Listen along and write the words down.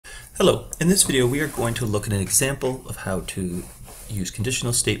Hello, in this video we are going to look at an example of how to use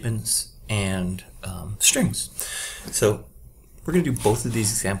conditional statements and strings. So we're going to do both of these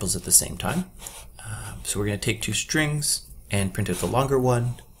examples at the same time. So we're going to take two strings and print out the longer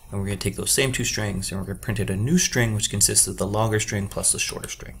one, and we're going to take those same two strings and we're going to print out a new string which consists of the longer string plus the shorter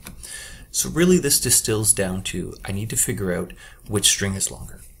string. So really this distills down to I need to figure out which string is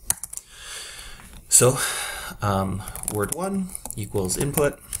longer. So word 1 equals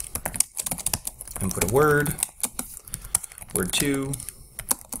input a word 2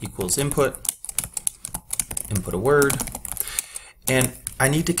 equals input a word, and I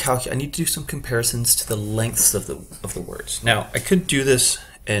need to do some comparisons to the lengths of the words. Now I could do this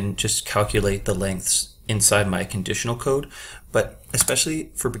and just calculate the lengths inside my conditional code, but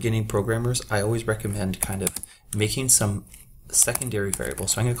especially for beginning programmers I always recommend kind of making some secondary variable.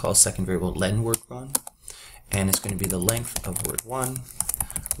 So I'm going to call a second variable len word1, and it's going to be the length of word 1.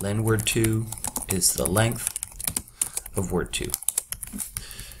 Len word 2 is the length of word 2.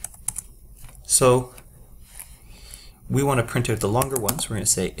 So we want to print out the longer one, so we're going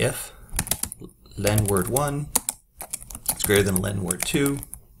to say if len word 1 is greater than len word 2,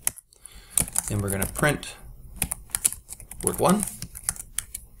 then we're going to print word 1,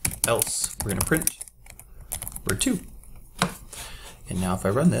 else we're going to print word 2. And now if I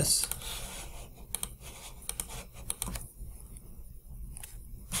run this,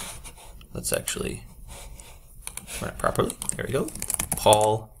 let's actually run it properly. There we go.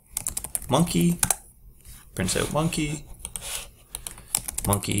 Paul, monkey, prints out monkey,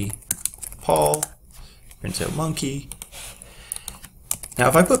 monkey, Paul, prints out monkey. Now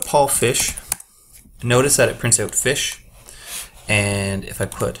if I put Paul fish, notice that it prints out fish, and if I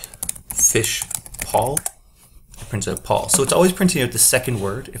put fish Paul, it prints out Paul. So it's always printing out the second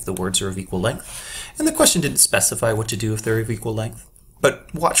word if the words are of equal length. And the question didn't specify what to do if they're of equal length.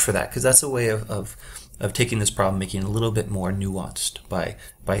 But watch for that, because that's a way of taking this problem, making it a little bit more nuanced by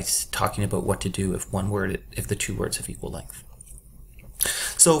talking about what to do if the two words have equal length.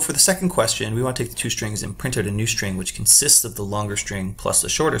 So for the second question, we want to take the two strings and print out a new string which consists of the longer string plus the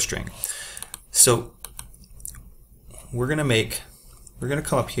shorter string. So we're going to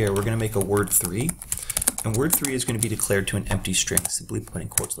come up here, we're going to make a word 3, and word 3 is going to be declared to an empty string, simply putting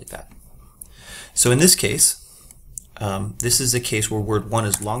quotes like that. So in this case, this is a case where word 1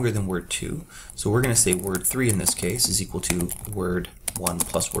 is longer than word 2. So we're going to say word 3 in this case is equal to word 1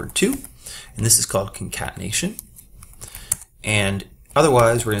 plus word 2. And this is called concatenation. And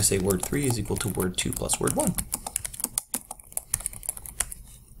otherwise, we're going to say word 3 is equal to word 2 plus word 1.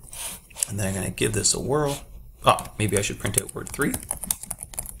 And then I'm going to give this a whirl. Oh, maybe I should print out word 3.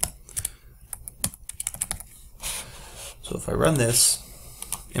 So if I run this,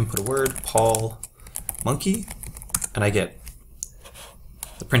 input a word, Paul, monkey, and I get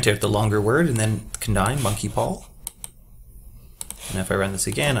the print out the longer word and then combine monkey Paul. And if I run this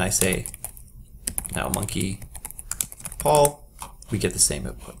again, I say now monkey Paul, we get the same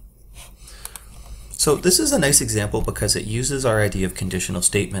output. So this is a nice example because it uses our idea of conditional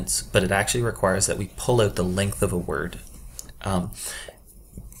statements, but it actually requires that we pull out the length of a word. And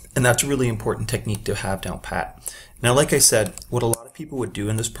that's a really important technique to have down pat. Now, like I said, what a lot of people would do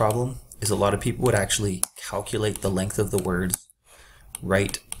in this problem is a lot of people would actually calculate the length of the words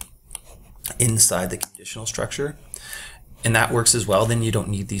right inside the conditional structure. And that works as well. Then you don't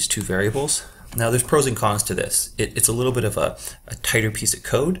need these two variables. Now there's pros and cons to this. It's a little bit of a tighter piece of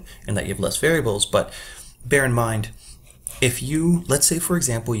code in that you have less variables, but bear in mind, if you, let's say for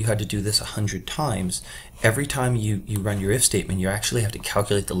example, you had to do this 100 times, every time you run your if statement, you actually have to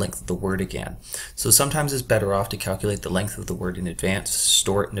calculate the length of the word again. So sometimes it's better off to calculate the length of the word in advance,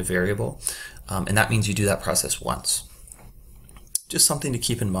 store it in a variable, and that means you do that process once. Just something to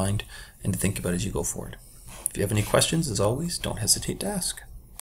keep in mind and to think about as you go forward. If you have any questions, as always, don't hesitate to ask.